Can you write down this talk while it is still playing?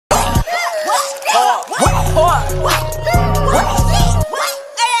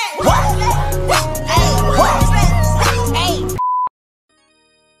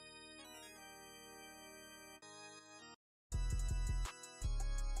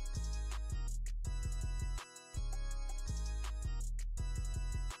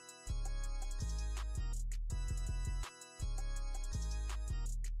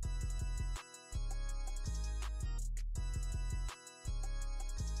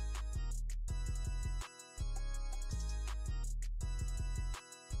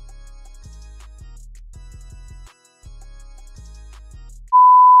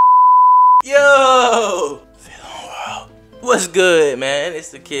Yo! What's good, man? It's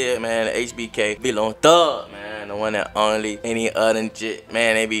the kid, man, the HBK VLONE Thug, man, the one that only any other than shit,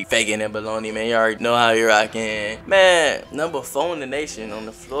 man. They be faking that baloney, man. You already know how you rockin', man. Number 4 in the nation on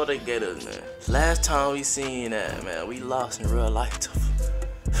the Florida Gators, man. Last time we seen that, man, we lost in real life to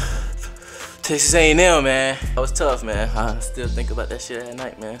Texas A&M, man. That was tough, man. I still think about that shit at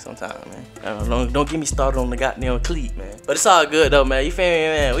night, man, sometimes, man. Don't get me started on the goddamn cleat, man. But it's all good, though, man. You feel me,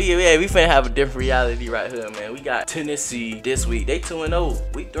 man? We finna have a different reality right here, man. We got Tennessee this week. They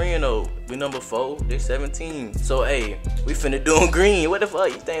 2-0. We 3-0. We number 4. They 17. So, hey, we finna do them green. What the fuck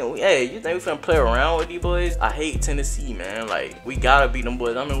you think? You think we finna play around with these boys? I hate Tennessee, man. Like, we gotta beat them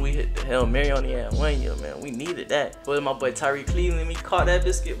boys. I mean, we hit the Hail Mary on the ass 1 year, man. We needed that. Boy, my boy Tyree Cleveland, me caught that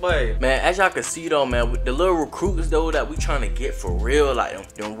biscuit, boy. Man, as y'all can see, though, man, with the little recruits, though, that we trying to get for real,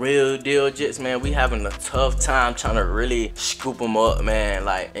 like them real deal jits, man, we having a tough time trying to really scoop them up, man,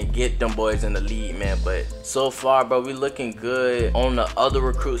 like, and get them boys in the league, man. But so far, bro, we looking good on the other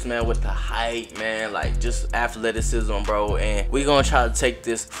recruits, man, with the height, man, like just athleticism, bro. And we gonna try to take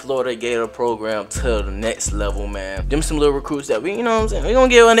this Florida Gator program to the next level, man. Them some little recruits that we, you know what I'm saying, we gonna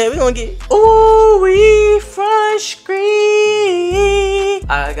get on that. We gonna get, ooh, we front screen.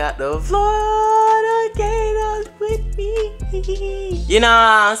 I got the Florida Gators with me. You know what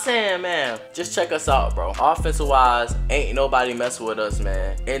I'm saying, man? Just check us out, bro. Offensive wise, ain't nobody messing with us,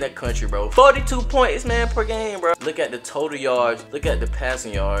 man, in the country, bro. 42 points, man, per game, bro. Look at the total yards. Look at the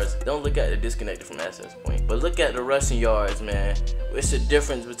passing yards. Don't look at the disconnected from access point, but look at the rushing yards, man. It's the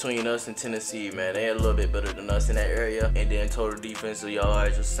difference between us and Tennessee, man. They a little bit better than us in that area. And then total defensive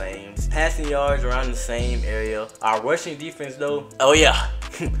yards the same. Passing yards around the same area. Our rushing defense, though, oh yeah.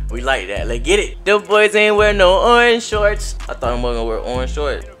 We like that. Let's get it. The boys ain't wearing no orange shorts. I thought them boys gonna wear orange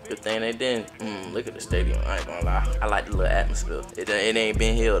shorts. Good thing they didn't. Look at the stadium. I ain't gonna lie. I like the little atmosphere. It ain't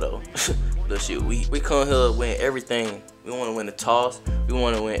been here though. Little shit. We come here to win everything. We want to win the toss. We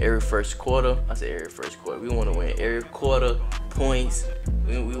want to win every first quarter. I say every first quarter. We want to win every quarter, points.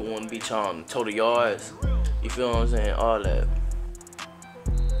 We want to be charmed. Total yards. You feel what I'm saying? All that.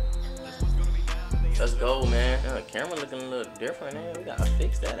 Let's go, man. The camera looking a little different, man. We gotta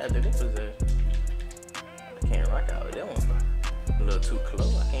fix that after this position. I can't rock out with that one. A little too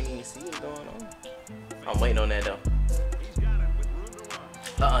close. I can't even see what's going on. I'm waiting on that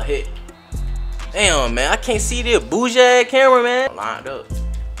though. Hit. Damn, man. I can't see the bougie camera, man. Lined up.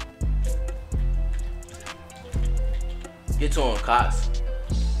 Get to him, Cox.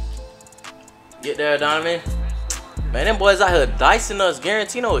 Get there, Donovan. Man, them boys out here dicing us,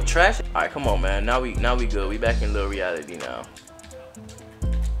 guarantee no trash. All right, come on, man. Now we good. We back in little reality now.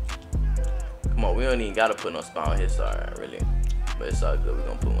 Come on, we don't even gotta put no spot on his side, really. But it's all good. We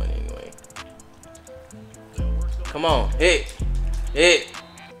gonna put one anyway. Come on, hit, hit,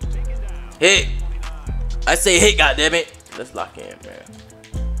 hit. I say hit, goddammit. Let's lock in, man.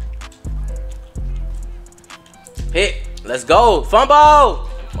 Hit. Let's go. Fumble.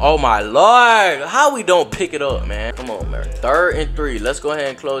 Oh my lord, how we don't pick it up, man? Come on, man. 3rd and 3. Let's go ahead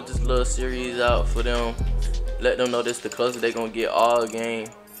and close this little series out for them. Let them know this the closest they gonna get all game.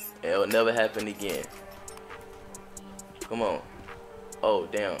 And it'll never happen again. Come on. Oh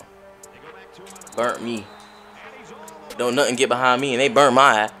damn. Burnt me. Don't nothing get behind me and they burnt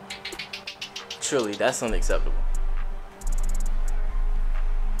my eye. Truly, that's unacceptable.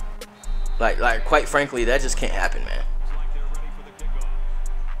 Like quite frankly, that just can't happen, man.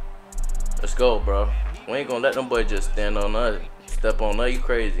 Let's go, bro. We ain't gonna let them boys just stand on us, step on us. You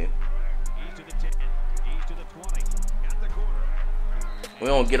crazy? We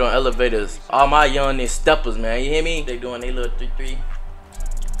don't get on elevators. All my young steppers, man. You hear me? They doing their little 3-3.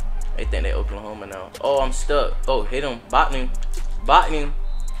 They think they Oklahoma now. Oh, I'm stuck. Oh, hit him. Botany. Botany.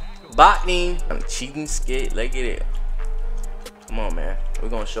 Botany. I'm cheating skate. Let's get it. Come on, man. We're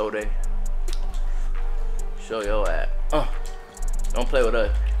gonna show that. Show your ass. Don't play with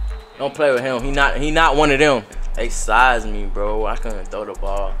us. Don't play with him. He not one of them. They size me, bro. I couldn't throw the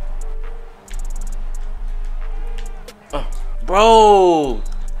ball. Bro,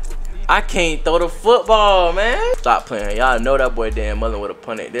 I can't throw the football, man. Stop playing. Y'all know that boy Dan Mullen would have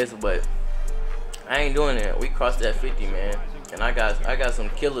punted this, but I ain't doing that. We crossed that 50, man. And I got some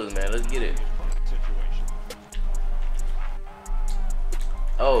killers, man. Let's get it.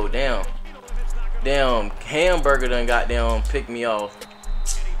 Oh, damn. Damn, hamburger done got down, pick me off.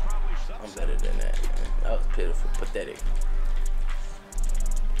 I'm better than that, man. That was pitiful, pathetic.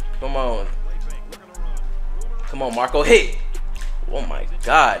 Come on. Come on, Marco, hit. Oh my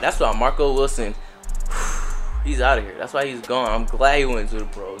God, that's why Marco Wilson, he's out of here. That's why he's gone. I'm glad he went to the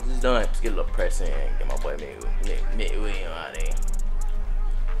pros. He's done. Let's get a little press in. Get my boy Mick Williams out of here.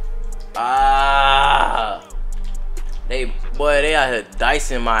 Ah, they out here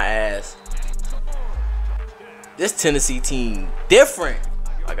dicing my ass. This Tennessee team different.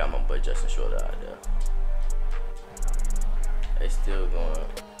 I got my boy Justin Shorter out there. They still going.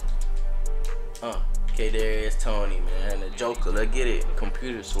 KayKayEs Tony, man, the Joker. Let's get it.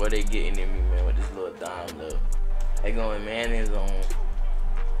 Computers swear they getting in me, man, with this little dime look. They going man in zone.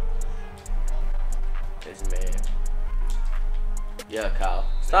 This man. Yeah, Kyle.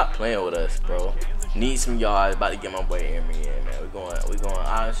 Stop playing with us, bro. Need some yards. About to get my boy Emery in, man. We going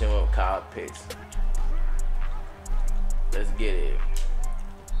honestly with Kyle picks. Let's get it.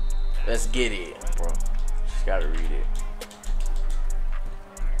 Let's get it, bro. Just gotta read it.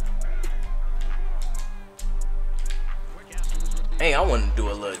 Hey, I wanted to do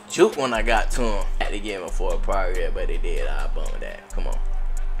a little juke when I got to him. Had to give him for a prior yet, but they did. I bumped that. Come on.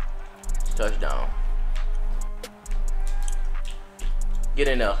 Touchdown. Get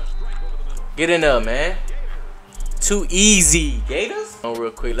in there. Get in there, man. Too easy. Gators? Oh, real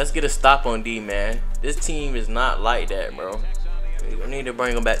quick. Let's get a stop on D, man. This team is not like that, bro. We need to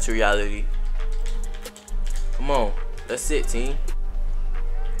bring them back to reality. Come on. That's it, team.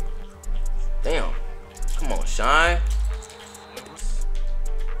 Damn. Come on, shine.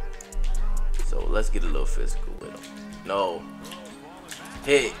 So let's get a little physical with him. No.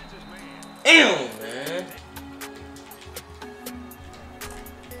 Hit. Damn, man.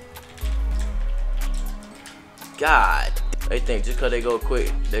 God. They think just cause they go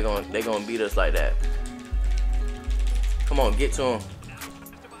quick, they gonna beat us like that. Come on, get to him.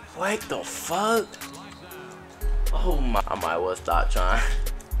 What the fuck? Oh my, I might well stop trying.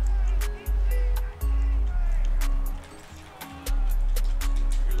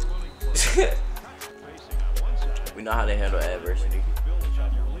 We know how to handle adversity.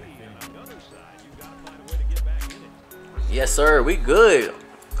 Yes, sir. We good.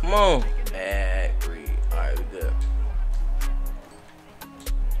 Come on. Alright, we good.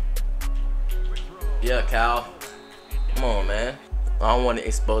 Yeah, Cal. Come on, man. I don't want to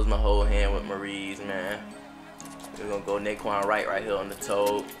expose my whole hand with Marie's, man. We're gonna go Naquan right here on the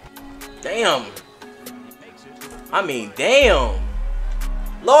toe. Damn. I mean, damn.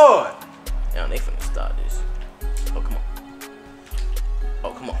 Lord. Damn, they finna start this. Oh, come on.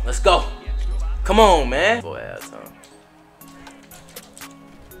 Oh, come on. Let's go. Come on, man. Boy, ass time.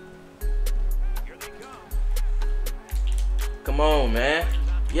 Come on, man.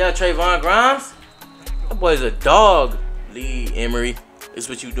 Yeah, Trayvon Grimes. That boy's a dog. Lee Emery. It's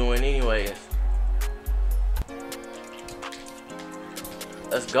what you doing anyways.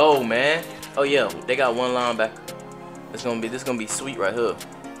 Let's go, man. Oh yeah, they got one linebacker. This gonna be sweet right here.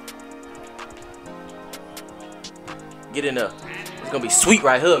 Get in there. It's gonna be sweet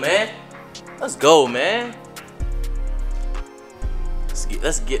right here, man. Let's go, man.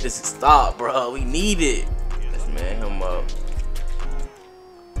 Let's get this stop, bro. We need it. Let's man him up.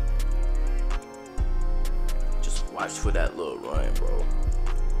 Just watch for that little run, bro.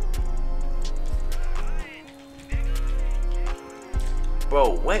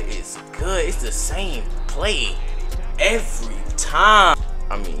 Bro, what is good? It's the same play every time.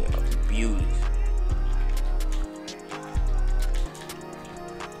 I mean, beauty.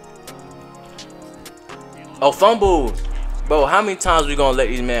 Oh, fumble. Bro, how many times we gonna let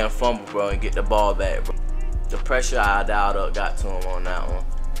these man fumble, bro, and get the ball back, bro? The pressure I dialed up got to him on that one.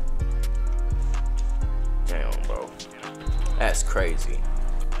 Damn, bro. That's crazy.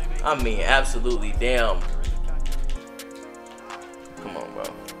 I mean, absolutely damn. Come on, bro.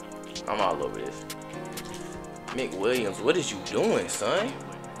 I'm all over this. Mick Williams, what is you doing, son?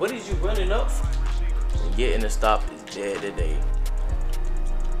 What is you running up for? Getting the stop is dead today.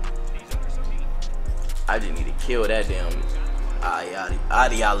 I just need to kill that damn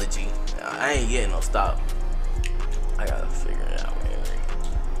ideology. I ain't getting no stop. I gotta figure it out, man.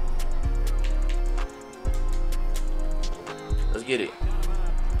 Let's get it.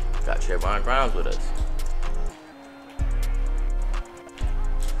 Got Trayvon Grimes with us.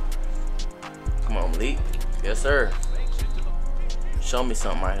 Come on, Malik. Yes, sir. Show me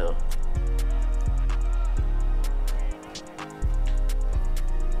something right here.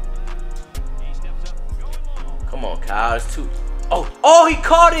 Come on, Kyle. It's two. Oh, he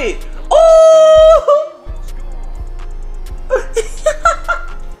caught it. Oh!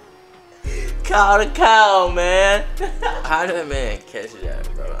 Kyle, man. How did that man catch that,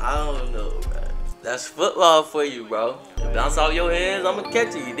 bro? I don't know, man. That's football for you, bro. You bounce off your hands, I'm gonna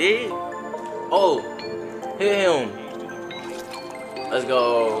catch it. You did? Oh, hit him. Let's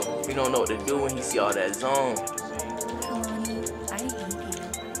go. He don't know what to do when he see all that zone.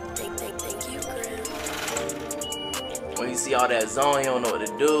 When you see all that zone, you don't know what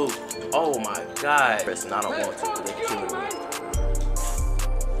to do. Oh my God. Listen, I don't want to. They're killing me.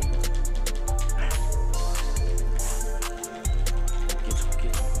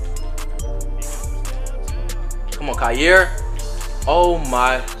 Come on, Kayer. Oh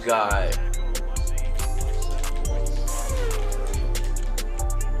my God.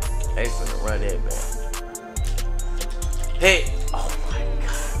 They finna run it, man. Hey. Oh my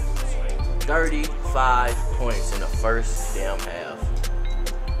God. 35 points in the first damn half.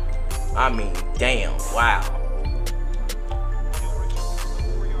 I mean, damn. Wow.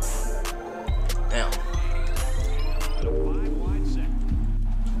 Damn.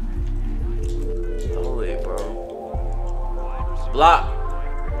 Hold it, bro. Block.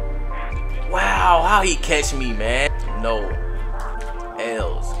 Wow, how he catch me, man? No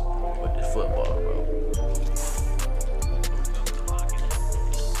L's with the football, bro.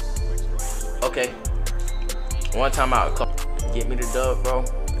 Okay. One time out. Get me the dub, bro.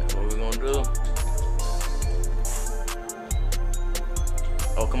 That's what we're gonna do.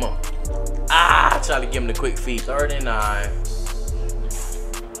 Oh, come on. Ah, try to give him the quick feet. 39.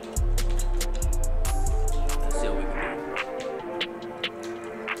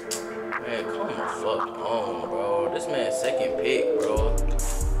 Second pick, bro.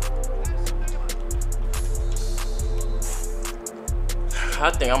 I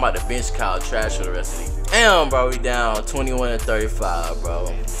think I'm about to bench Kyle Trash for the rest of these. Damn, bro, we down 21-35,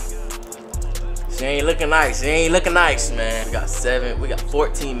 bro. She ain't looking nice. She ain't looking nice, man. We got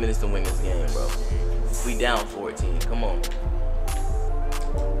 14 minutes to win this game, bro. We down 14. Come on.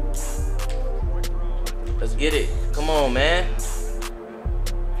 Let's get it. Come on, man.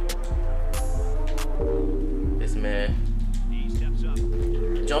 This man.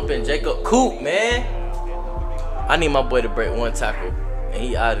 Jumping Jacob Coop, man. I need my boy to break one tackle and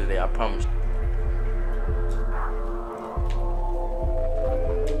he out of there, I promise.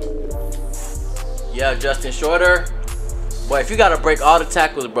 Yeah, Justin Shorter. Boy, if you gotta break all the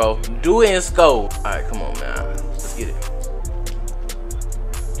tackles, bro, do it and score. Alright, come on, man. Let's get it.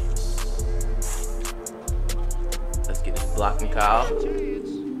 Let's get this blocking, Kyle.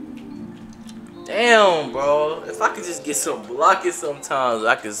 Damn, bro. If I could just get some blocking sometimes,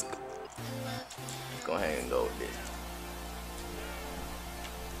 I could go ahead and go with this.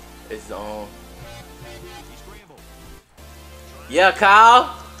 It's zone. Yeah,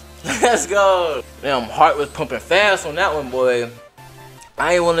 Kyle. Let's go. Damn, heart was pumping fast on that one, boy.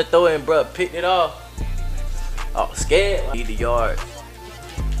 I ain't want to throw it in, bro. Picked it off. Oh, scared. Need the yard.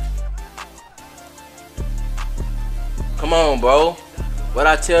 Come on, bro. What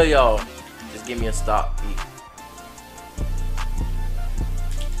I tell y'all? Give me a stop, D.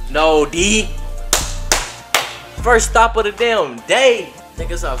 No, D. First stop of the damn day. I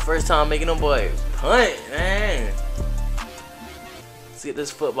think it's our first time making them boy punt, man. Let's get this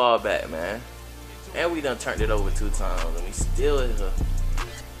football back, man. And we done turned it over 2 times, and we still is a.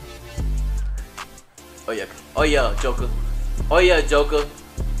 Oh yeah, oh yeah, Joker. Oh yeah, Joker.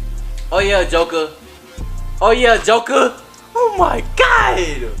 Oh yeah, Joker. Oh yeah, Joker. Oh my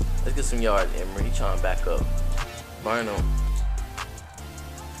God. Let's get some yards, Emery. He trying to back up. Burn him.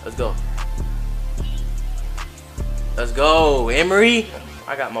 Let's go. Let's go, Emery.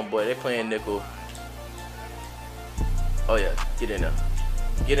 I got my boy. They playing nickel. Oh yeah, get in there.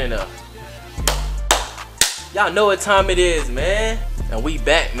 Get in there. Y'all know what time it is, man. And we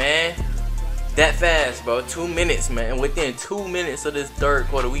back, man. That fast, bro. 2 minutes, man. Within 2 minutes of this third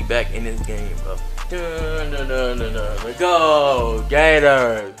quarter, we back in this game, bro. Let's go,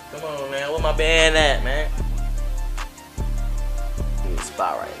 Gators. Come on, man. Where my band at, man? Need a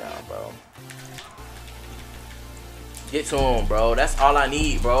spot right now, bro. Get to him, bro. That's all I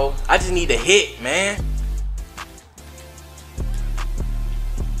need, bro. I just need a hit, man.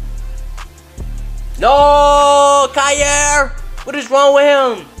 No, Kayer. What is wrong with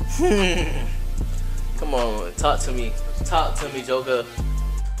him? Come on, talk to me. Talk to me, Joker.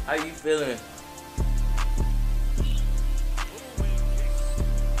 How you feeling?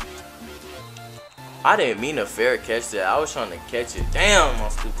 I didn't mean to fair catch that. I was trying to catch it. Damn,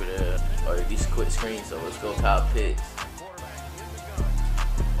 I'm stupid ass. Or these quick screens, so let's go Kyle Pitts.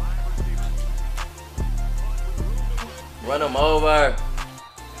 Run him over.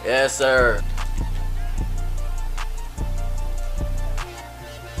 Yes, sir.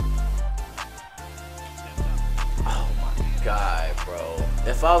 Oh my God, bro.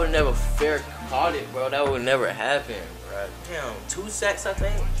 If I would never fair caught it, bro, that would never happen, bro. Damn, 2 sacks, I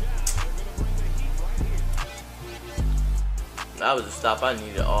think. That was the stop I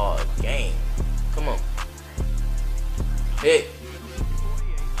needed all game. Come on. Hit.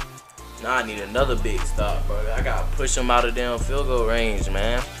 Now I need another big stop, bro. I gotta push him out of damn field goal range,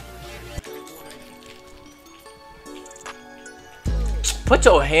 man. Put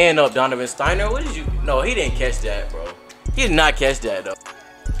your hand up, Donovan Steiner. What did you? No, he didn't catch that, bro. He did not catch that, though.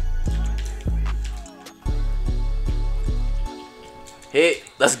 Hit.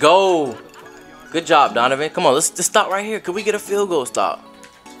 Let's go. Good job, Donovan. Come on, let's just stop right here. Could we get a field goal stop?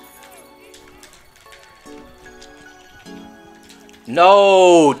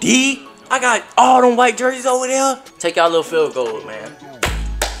 No, D. I got all them white jerseys over there. Take out a little field goal, man.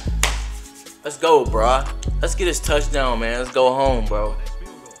 Let's go, bro. Let's get this touchdown, man. Let's go home, bro.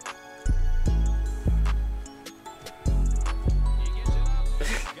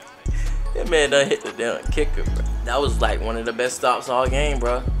 That man done hit the damn kicker, bro. That was like one of the best stops all game,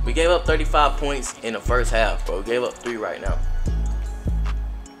 bro. We gave up 35 points in the first half, bro. We gave up 3 right now.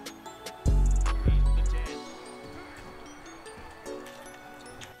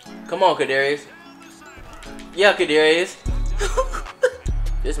 Come on, Kadarius. Yeah, Kadarius.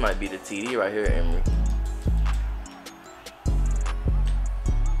 This might be the TD right here, Emery.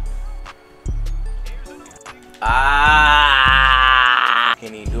 Ah!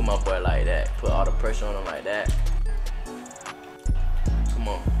 Can't even do my boy like that. Put all the pressure on him like that. Come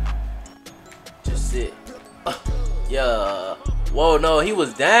on. Just sit. Yeah. Whoa, no, he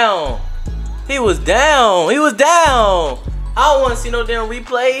was down. He was down. He was down. I don't want to see no damn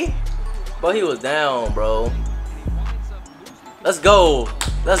replay. But he was down, bro. Let's go.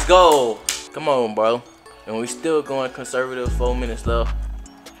 Let's go. Come on, bro. And we still going conservative. 4 minutes left.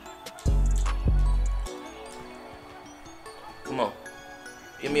 Come on.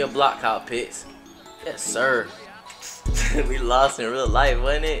 Give me a block, Kyle Pitts. Yes, sir. We lost in real life,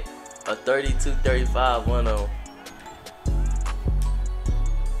 wasn't it? A 32-35 1-0.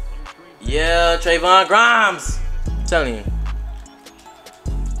 Yeah, Trayvon Grimes. I'm telling you.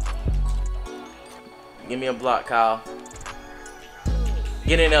 Give me a block, Kyle.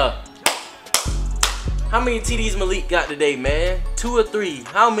 Get in there. How many TDs Malik got today, man? 2 or 3?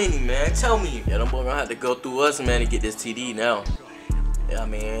 How many, man? Tell me. Yeah, them boys gonna have to go through us, man, to get this TD now. Yeah, I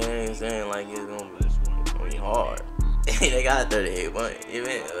mean, I ain't saying like it's gonna be hard. They got 38 points.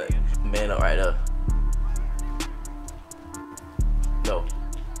 Man up right up. No.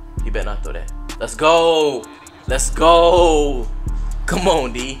 You better not throw that. Let's go. Let's go. Come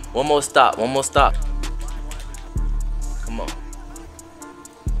on, D. One more stop. One more stop. Come on.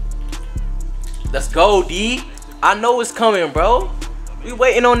 Let's go, D. I know it's coming, bro. We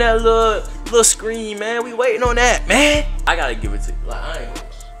waiting on that little screen, man. We waiting on that, man. I gotta give it to you. Like, I ain't.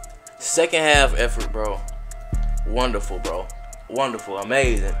 Second half effort, bro. Wonderful, bro. Wonderful.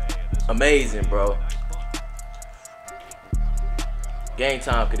 Amazing. Amazing, bro. Game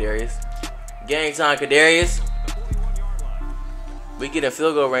time, Kadarius. Game time, Kadarius. We get in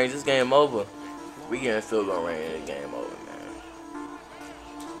field goal range. This game over. We get in field goal range. This game over, man.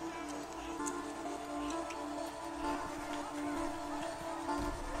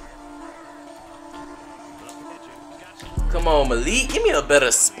 Come on, Malik. Give me a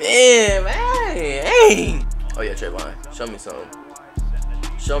better spin, man. Hey. Oh, yeah, Trayvon. Show me something.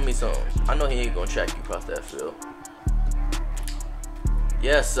 Show me something. I know he ain't going to track you across that field.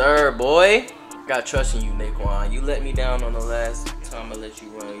 Yes, sir, boy. Got trust in you, Naquan. You let me down on the last time I let you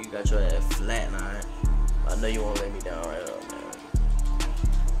run. You got your ass flat line. I know you won't let me down right up, man.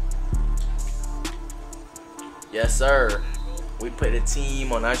 Yes, sir. We put the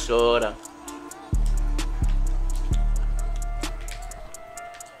team on our shoulder.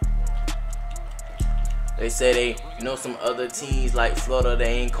 They say they know some other teams like Florida,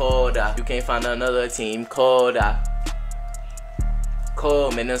 they ain't called. You can't find another team called.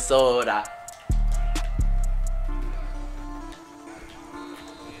 Called Minnesota.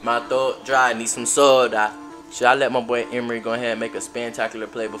 My throat dry, need some soda. Should I let my boy Emery go ahead and make a spectacular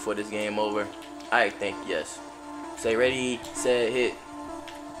play before this game over? I think yes. Say ready, set, hit.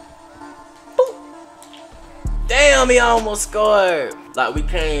 Boop. Damn, he almost scored. Like we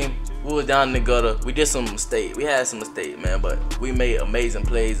was down in the gutter. We did some mistake. We had some mistake, man, but we made amazing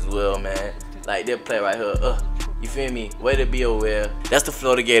plays as well, man. Like that play right here. You feel me? Way to be aware. That's the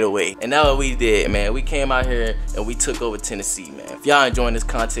Florida Gator way. And that's what we did, man. We came out here and we took over Tennessee, man. If y'all enjoying this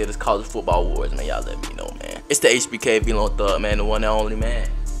content, this college football wars, man, y'all let me know, man. It's the HBK VLONE Thug, man, the one and only, man.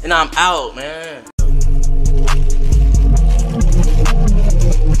 And I'm out, man.